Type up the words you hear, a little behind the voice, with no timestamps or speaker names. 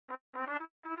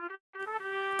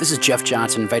This is Jeff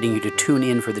Johnson inviting you to tune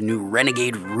in for the new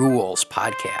Renegade Rules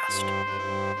podcast.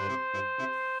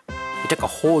 It took a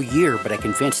whole year, but I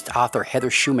convinced author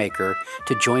Heather Shoemaker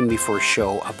to join me for a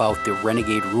show about the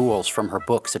Renegade Rules from her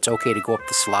books, It's Okay to Go Up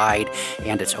the Slide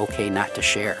and It's Okay Not to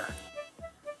Share.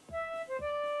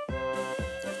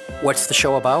 What's the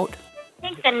show about?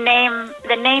 I think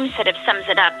the name sort of sums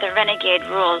it up. The Renegade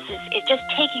Rules is just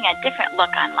taking a different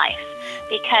look on life.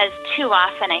 Because too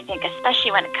often, I think,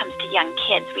 especially when it comes to young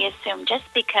kids, we assume just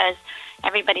because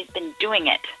everybody's been doing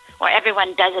it or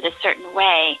everyone does it a certain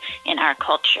way in our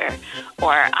culture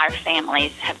or our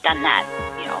families have done that,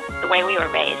 the way we were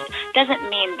raised, doesn't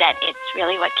mean that it's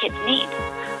really what kids need.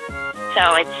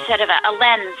 So it's sort of a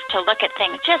lens to look at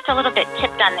things just a little bit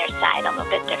tipped on their side, a little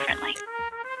bit differently.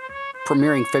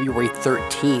 Premiering February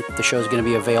 13th, the show is going to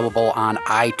be available on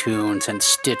iTunes and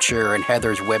Stitcher and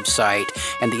Heather's website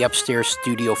and the Upstairs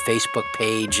Studio Facebook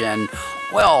page and,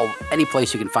 any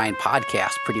place you can find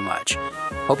podcasts, pretty much.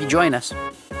 Hope you join us.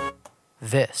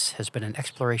 This has been an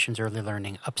Explorations Early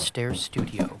Learning Upstairs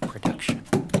Studio production.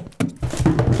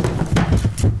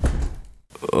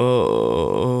 Oh.